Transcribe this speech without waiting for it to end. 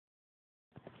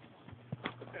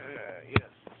Yes.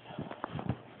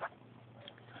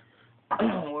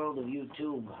 World of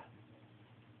YouTube,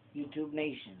 YouTube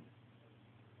Nation.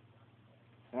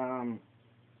 I'm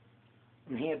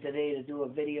here today to do a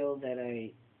video that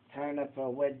I signed up for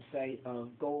a website of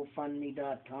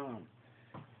GoFundMe.com.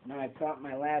 Now, I thought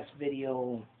my last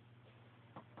video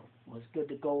was good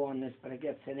to go on this, but I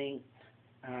guess it ain't.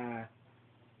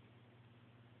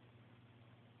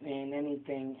 And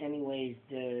anyways,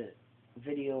 the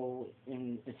video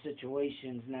and the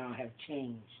situations now have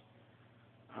changed.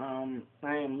 I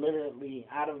am literally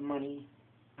out of money.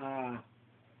 I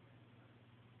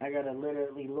gotta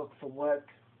literally look for work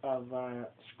of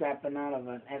scrapping out of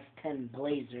an S10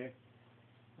 Blazer,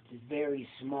 which is very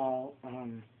small.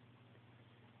 I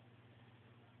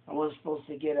was supposed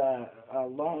to get a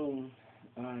loan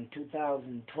in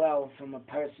 2012 from a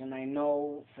person I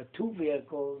know for 2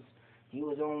 vehicles. He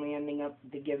was only ending up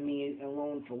to give me a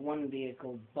loan for 1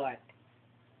 vehicle, but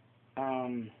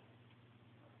I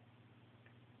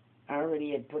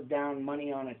already had put down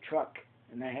money on a truck,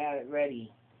 and I had it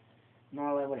ready. And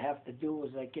all I would have to do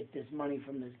was get this money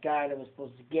from this guy that was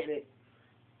supposed to give it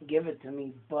to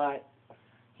me, but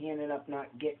he ended up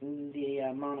not getting the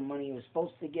amount of money he was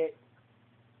supposed to get.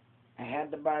 I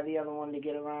had to buy the other one to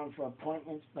get around for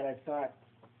appointments, but I thought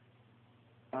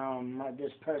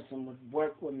this person would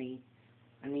work with me.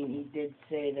 I mean, he did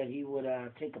say that he would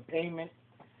take a payment,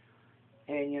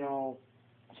 and,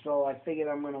 so I figured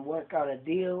I'm going to work out a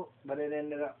deal, but it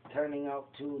ended up turning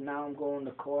out to now I'm going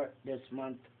to court this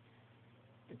month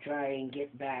to try and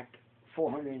get back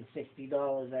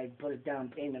 $460 I put a down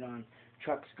payment on.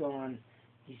 Truck's gone.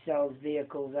 He sells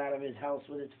vehicles out of his house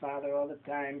with his father all the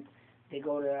time. They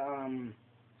go to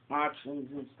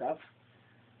auctions and stuff.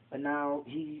 But now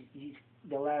he's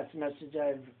the last message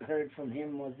I've heard from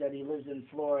him was that he lives in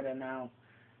Florida now,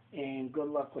 and good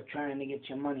luck with trying to get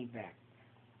your money back.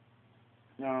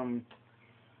 I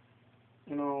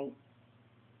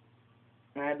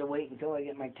had to wait until I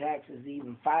get my taxes to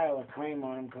even file a claim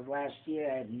on him, because last year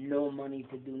I had no money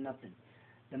to do nothing.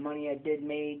 The money I did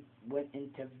made went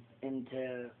into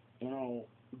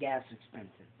gas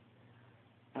expenses,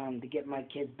 to get my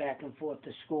kids back and forth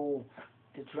to school,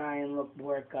 to try and look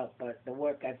work up. But the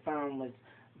work I found was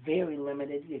very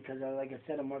limited because, like I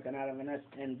said, I'm working out of an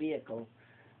S10 vehicle.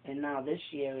 And now this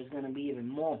year is going to be even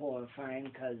more horrifying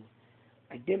because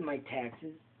I did my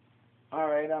taxes. All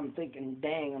right, I'm thinking,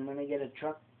 dang, I'm going to get a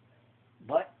truck.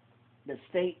 But the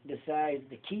state decides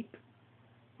to keep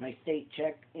my state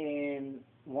check and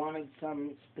wanted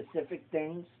some specific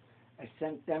things. I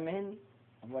sent them in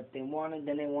what they wanted,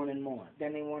 then they wanted more.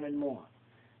 Then they wanted more.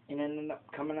 And it ended up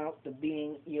coming out to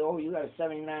being, you got a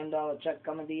 $79 check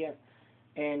coming to you.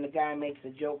 And the guy makes a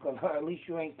joke of, at least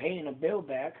you ain't paying a bill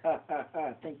back. Ha, ha,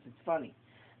 ha. Thinks it's funny.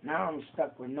 Now I'm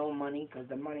stuck with no money because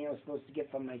the money I was supposed to get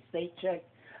from my state check,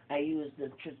 I used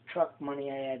the truck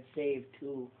money I had saved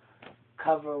to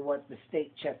cover what the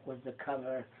state check was to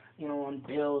cover, on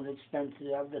bills,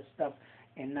 expenses, other stuff,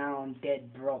 and now I'm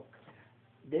dead broke.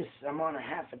 I'm on a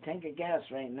half a tank of gas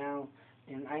right now,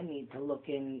 and I need to look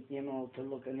looking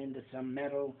into some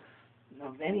metal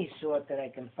of any sort that I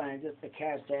can find just to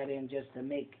cash that in just to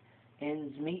make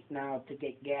ends meet now to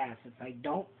get gas. If I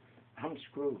don't, I'm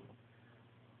screwed.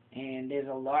 And there's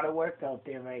a lot of work out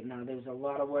there right now. There was a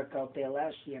lot of work out there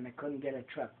last year, and I couldn't get a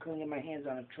truck. Couldn't get my hands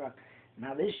on a truck.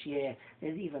 Now this year,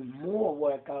 there's even more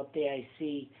work out there I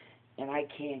see, and I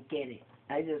can't get it.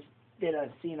 I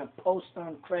seen a post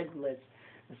on Craigslist.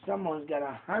 Someone's got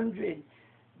 100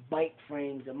 bike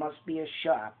frames. It must be a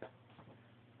shop.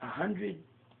 100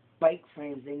 bike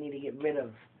frames they need to get rid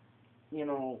of.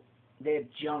 They're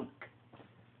junk.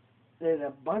 There's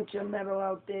a bunch of metal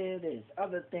out there. There's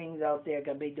other things out there.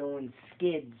 Could be doing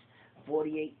skids,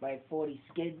 48 by 40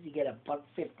 skids. You get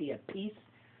 $1.50 a piece.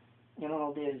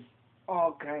 There's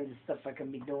all kinds of stuff I can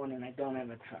be doing, and I don't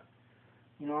have a truck.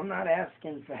 I'm not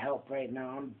asking for help right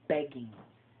now. I'm begging.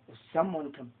 If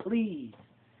someone can please.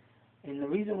 And the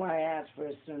reason why I asked for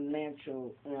a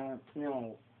financial,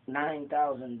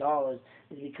 $9,000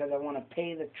 is because I want to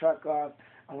pay the truck off.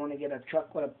 I want to get a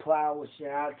truck with a plow, which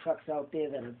there are trucks out there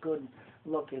that are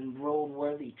good-looking,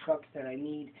 road-worthy trucks that I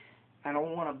need. I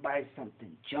don't want to buy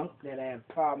something junk that I have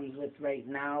problems with right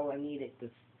now. I need it to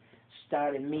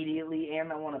start immediately,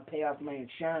 and I want to pay off my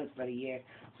insurance for the year,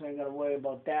 so I got to worry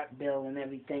about that bill and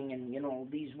everything. And,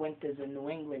 these winters in New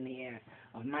England here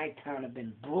of my town have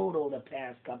been brutal the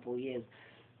past couple of years.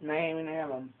 And I even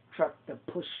have a truck to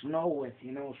push snow with,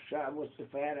 I wish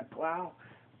if I had a plow,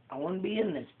 I wouldn't be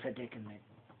in this predicament.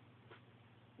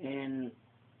 And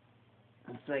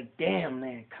it's like, damn,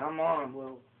 man, come on.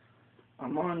 Well,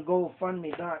 I'm on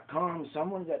GoFundMe.com.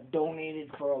 Someone got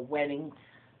donated for a wedding.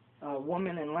 A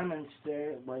woman in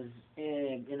Leominster was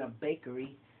in a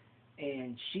bakery,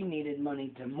 and she needed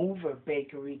money to move her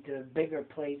bakery to a bigger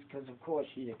place because, of course,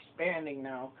 she's expanding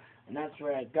now, and that's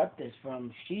where I got this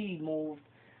from. She moved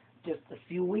just a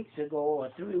few weeks ago,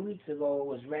 or 3 weeks ago. It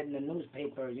was read in the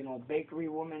newspaper, bakery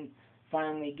woman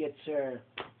finally gets her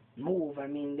move. I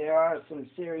mean, there are some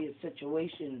serious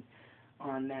situations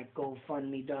on that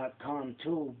GoFundMe.com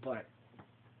too, but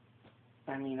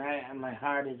I mean, my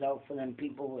heart is out for them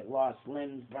people with lost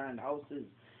limbs, burned houses.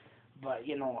 But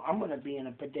I'm gonna be in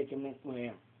a predicament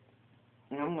where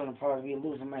I'm gonna probably be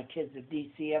losing my kids to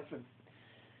DCF,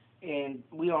 and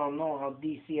we all know how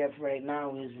DCF right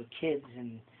now is with kids,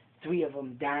 and 3 of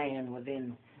them dying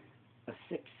within a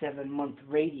 6-7 month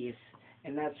radius,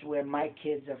 and that's where my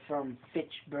kids are from,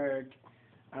 Fitchburg.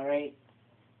 All right.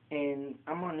 And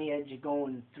I'm on the edge of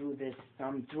going through this.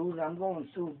 I'm going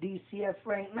through DCF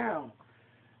right now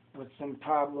with some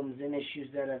problems and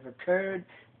issues that have occurred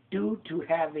due to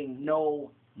having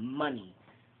no money.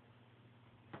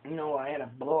 I had a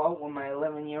blowout with my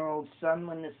 11-year-old son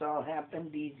when this all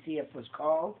happened. DCF was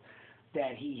called,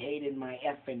 that he hated my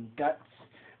effing guts,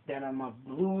 that I'm a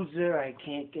loser, I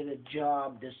can't get a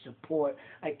job to support,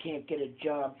 I can't get a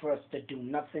job for us to do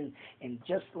nothing. And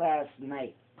just last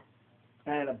night,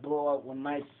 I had a blowout with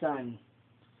my son,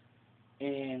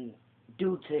 and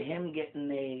due to him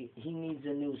he needs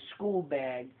a new school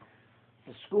bag.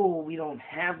 For school, we don't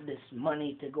have this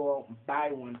money to go out and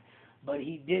buy one, but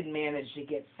he did manage to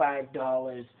get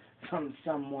 $5 from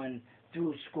someone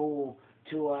through school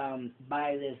to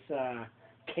buy this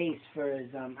case for his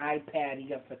iPad he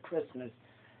got for Christmas,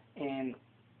 and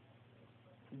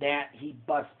that he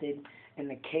busted. In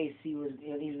the case, he's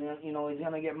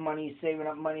gonna get money. He's saving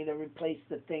up money to replace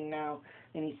the thing now,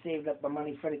 and he saved up the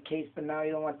money for the case. But now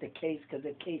he don't want the case because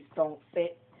the case don't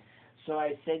fit. So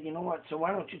I said, you know what? So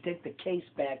why don't you take the case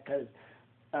back? Because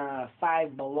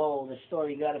Five Below, the store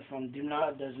he got it from,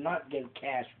 does not give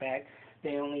cash back.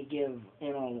 They only give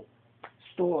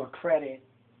store credit.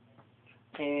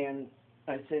 And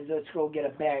I said, let's go get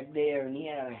a bag there. And he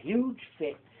had a huge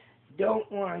fit.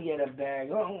 Don't want to get a bag.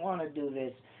 Don't want to do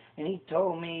this. And he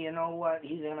told me, you know what,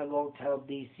 he's going to go tell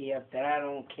DCF that I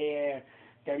don't care,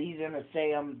 that he's going to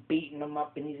say I'm beating him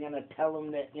up, and he's going to tell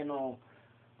him that,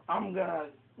 I'm going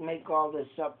to make all this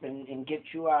up and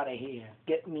get you out of here.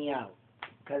 Get me out,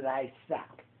 because I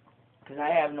suck, because I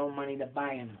have no money to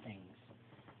buy him things.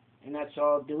 And that's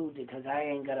all due because I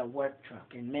ain't got a work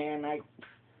truck. And, man,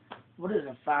 what is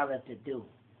a father to do?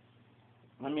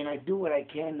 I mean, I do what I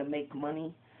can to make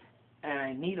money, and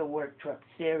I need a work truck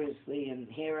seriously, and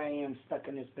here I am stuck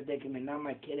in this predicament. Now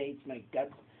my kid hates my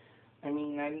guts. I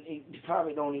mean, you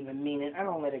probably don't even mean it. I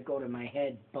don't let it go to my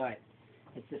head, but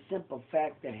it's a simple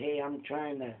fact that, hey, I'm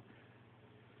trying to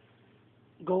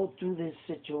go through this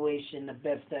situation the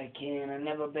best I can. I've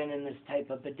never been in this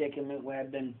type of predicament where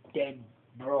I've been dead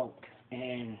broke.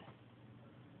 And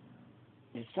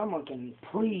if someone can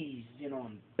please,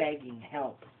 I'm begging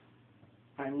help.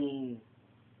 I mean,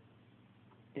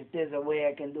 if there's a way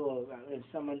I can do it, if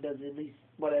someone does at least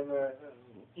whatever,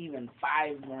 even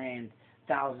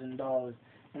 $5,000,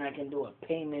 and I can do a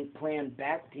payment plan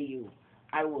back to you,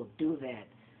 I will do that.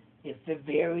 If the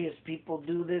various people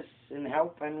do this and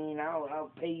help, I mean,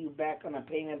 I'll pay you back on a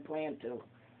payment plan too.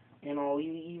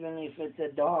 Even if it's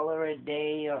 $1 a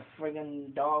day, or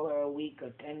friggin' $1 a week,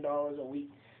 or $10 a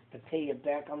week to pay you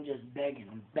back, I'm just begging.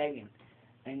 I'm begging.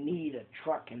 I need a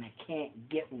truck and I can't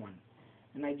get one.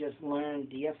 And I just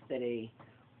learned yesterday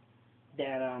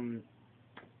that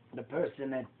the person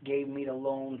that gave me the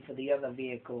loan for the other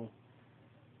vehicle,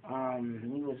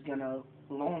 he was going to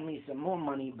loan me some more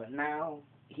money, but now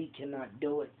he cannot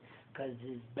do it because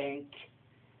his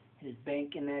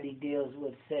banking that he deals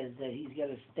with says that he's got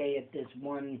to stay at this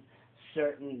one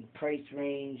certain price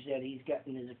range that he's got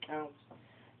in his accounts,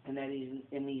 and that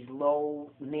he's low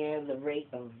near the rate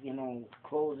of,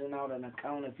 closing out an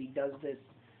account if he does this.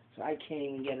 So I can't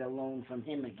even get a loan from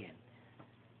him again.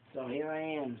 So here I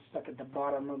am, stuck at the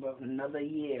bottom of another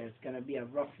year. It's going to be a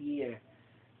rough year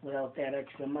without that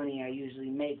extra money I usually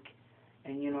make.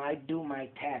 And, I do my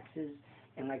taxes.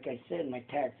 And like I said, my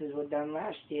taxes were done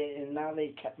last year, and now they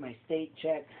kept my state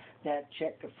check. That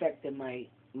check affected my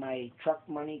truck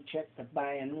money check to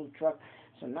buy a new truck.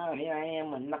 So now here I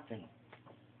am with nothing.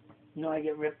 I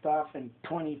get ripped off in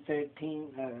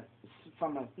 2013,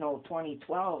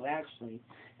 2012 actually.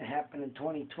 It happened in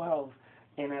 2012,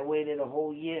 and I waited a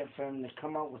whole year for him to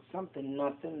come out with something.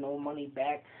 Nothing, no money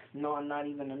back, not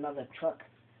even another truck.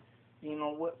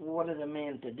 What is a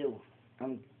man to do?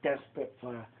 I'm desperate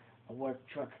for a work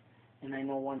truck, And I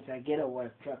know once I get a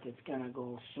work truck, it's gonna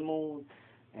go smooth.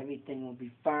 Everything will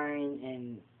be fine.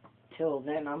 And till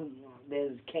then,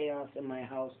 there's chaos in my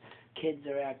house. Kids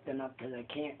are acting up because I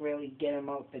can't really get them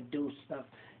out to do stuff.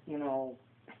 You know,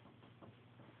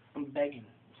 I'm begging.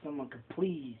 If someone could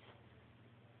please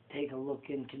take a look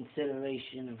in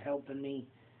consideration of helping me.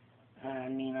 I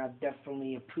mean, I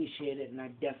definitely appreciate it, and I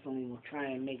definitely will try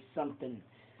and make something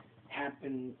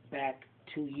happen back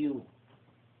to you.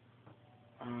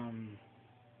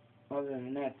 Other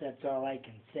than that, that's all I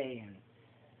can say. And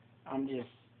I'm just,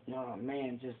 oh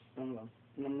man,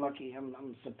 I'm lucky.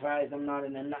 I'm surprised I'm not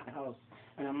in a nut house,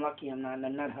 and I'm lucky I'm not in a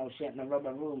nut house yet in a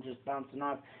rubber room, just bouncing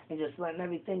off and just letting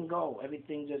everything go.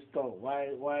 Everything just go.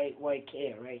 Why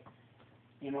care, right?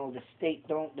 You know, the state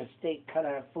cut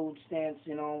our food stamps.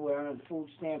 You know, we're on food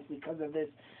stamps because of this.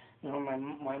 You know,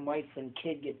 my wife and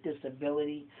kid get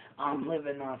disability. I'm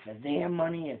living off of their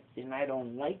money, and I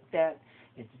don't like that.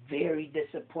 It's very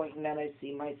disappointing that I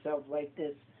see myself like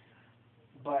this.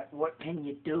 But what can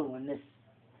you do in this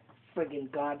friggin'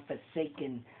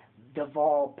 godforsaken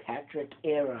Deval Patrick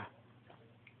era?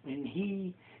 And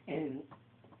he and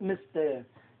Mr.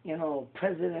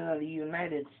 President of the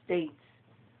United States,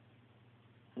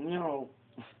 you know,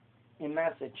 in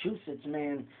Massachusetts,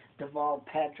 man, Deval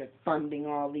Patrick funding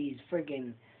all these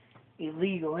friggin'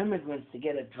 illegal immigrants to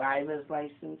get a driver's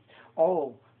license,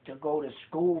 to go to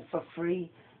school for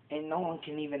free, and no one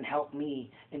can even help me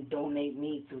and donate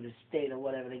me through the state or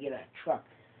whatever to get a truck.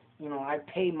 You know, I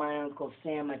pay my Uncle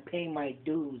Sam, I pay my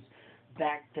dues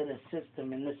back to the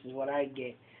system, and this is what I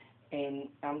get. And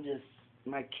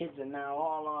my kids are now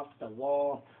all off the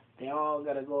wall. They all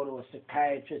got to go to a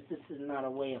psychiatrist. This is not a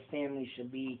way a family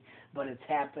should be, but it's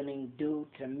happening due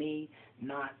to me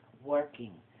not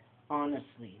working.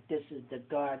 Honestly, this is the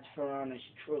God's for honest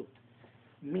truth.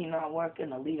 Me not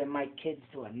working or leading my kids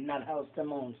to a nut house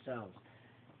them own selves.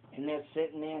 And they're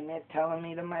sitting there and they're telling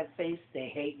me to my face they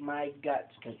hate my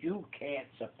guts because you can't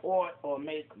support or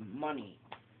make money.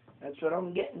 That's what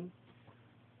I'm getting.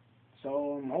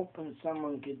 So I'm hoping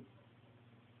someone could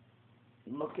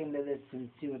look into this and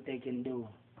see what they can do.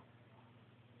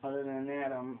 Other than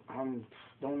that, I'm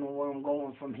don't know where I'm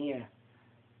going from here.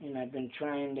 And I've been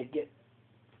trying to get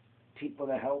people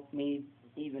to help me,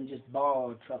 even just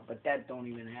borrow a truck, but that don't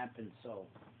even happen. So,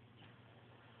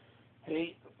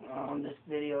 hey, this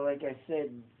video, like I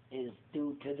said, is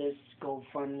due to this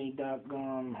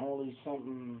GoFundMe.com.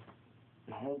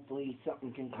 Hopefully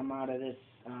something can come out of this.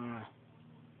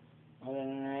 Other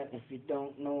than that, if you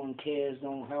don't, no one cares,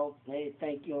 don't help. Hey,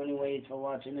 thank you anyways for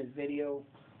watching this video.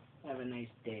 Have a nice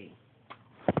day.